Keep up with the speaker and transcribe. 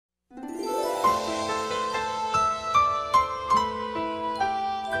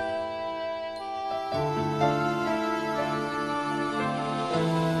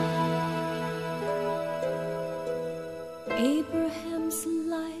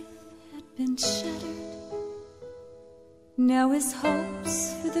been shattered. Now his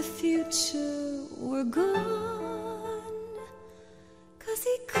hopes for the future were gone, 'cause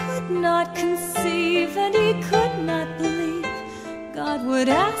he could not conceive and he could not believe God would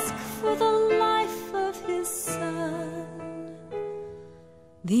ask for the life of his son.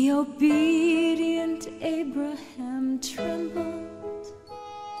 The obedient Abraham trembled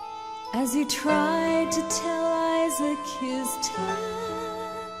as he tried to tell Isaac his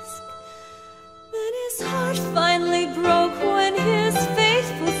task. Then his heart finally broke when his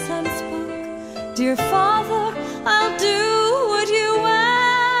faithful son spoke, "Dear Father, I'll do what you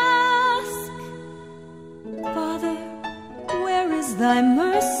ask." "Father, where is thy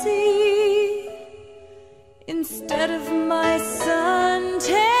mercy? Instead of my son,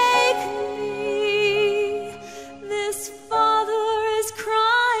 take me." This father is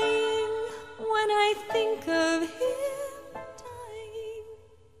crying when I think of him dying.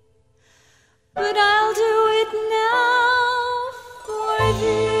 But I'll do it now for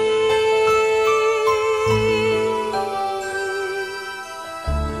thee.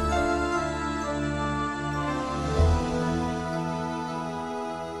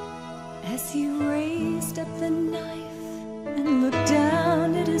 As he raised up the knife and looked down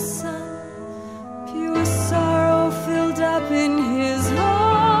at his son, pure sorrow filled up in his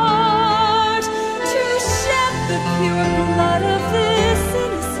heart. To shed the pure blood of this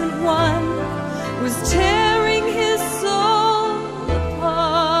innocent one was tearing his soul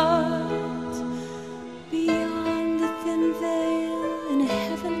apart. Beyond the thin veil in a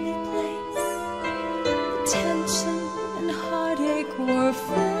heavenly place, the tension and heartache were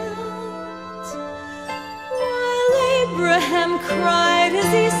felt, while Abraham cried as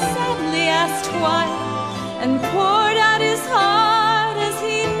he sadly asked why, and poured out his heart as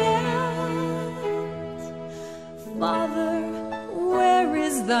he knelt. "Father, where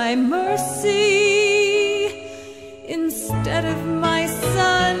is thy mercy? Instead of my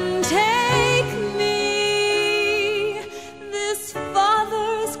son, take me." This father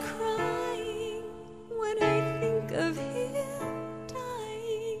is crying when I think of him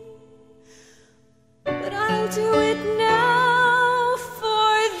dying. But I'll do it now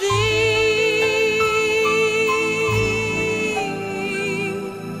for thee.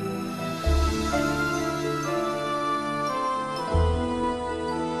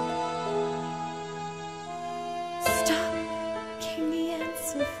 "Stop," came the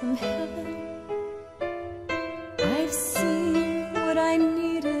answer from heaven. "I've seen what I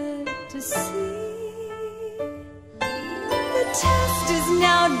needed to see. The test is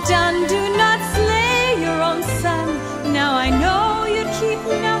now done. Do not slay your own son. Now I know you'd keep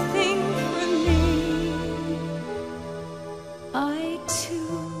nothing from me. I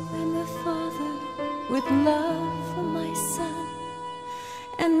too am the father with love for my son,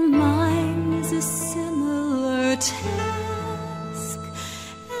 and mine is a similar task.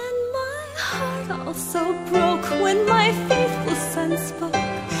 And my heart also broke when my faithful son spoke,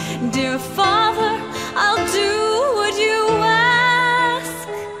 "Dear Father, I'll do what you ask."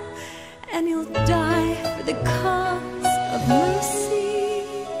 And he'll die for the cause of mercy,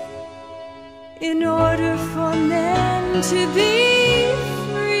 in order for men to be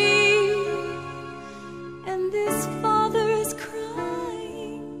free. And this father is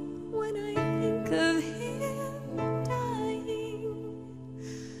crying when I think of him dying.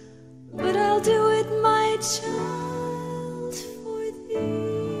 But I'll do it, my child.